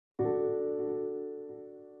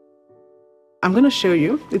I'm going to show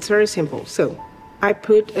you. It's very simple. So I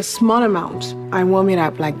put a small amount. I warm it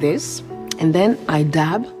up like this, and then I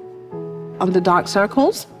dab on the dark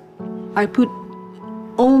circles. I put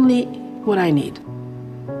only what I need.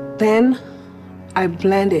 Then I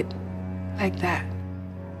blend it like that.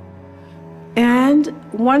 And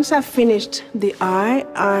once I've finished the eye,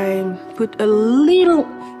 I put a little,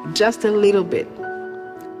 just a little bit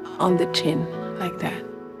on the chin, like that,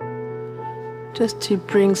 just to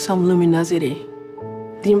bring some luminosity.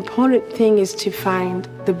 The important thing is to find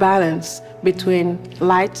the balance between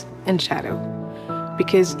light and shadow.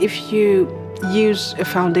 Because if you use a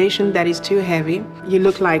foundation that is too heavy, you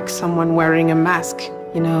look like someone wearing a mask.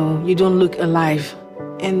 You know, you don't look alive.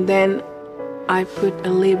 And then I put a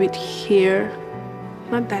little bit here,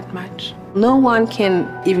 not that much. No one can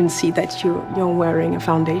even see that you're wearing a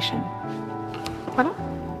foundation. Voilà.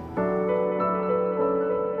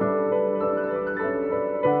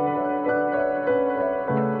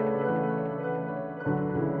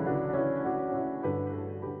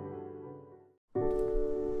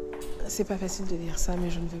 C'est pas facile de dire ça, mais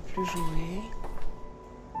je ne veux plus jouer.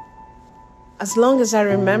 As long as I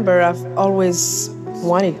remember, I've always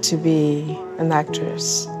wanted to be an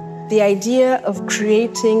actress. The idea of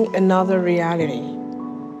creating another reality,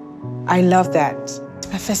 I love that.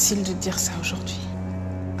 C'est pas facile de dire ça aujourd'hui.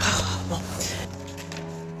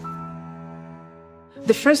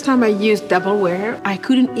 The first time I used double wear, I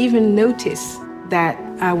couldn't even notice that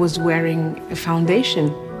I was wearing a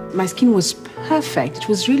foundation. My skin was perfect. It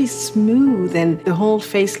was really smooth and the whole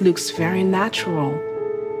face looks very natural.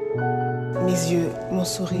 Mes yeux, mon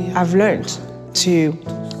sourire. I've learned to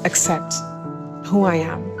accept who I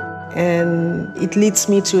am, and it leads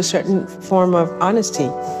me to a certain form of honesty.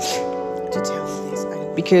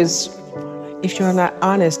 Because if you're not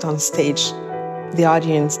honest on stage, the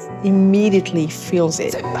audience immediately feels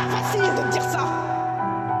it.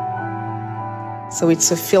 So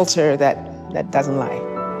it's a filter that doesn't lie.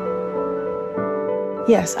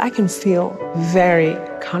 Yes, I can feel very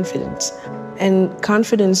confident. And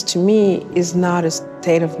confidence to me is not a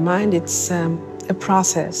state of mind, it's a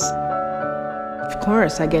process. Of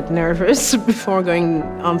course, I get nervous before going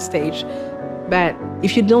on stage. But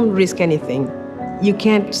if you don't risk anything, you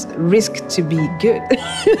can't risk to be good.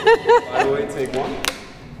 By the way, take one.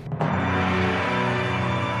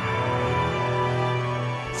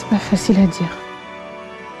 C'est pas facile à dire.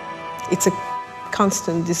 It's a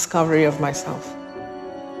constant discovery of myself.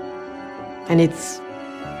 And it's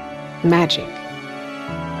magic.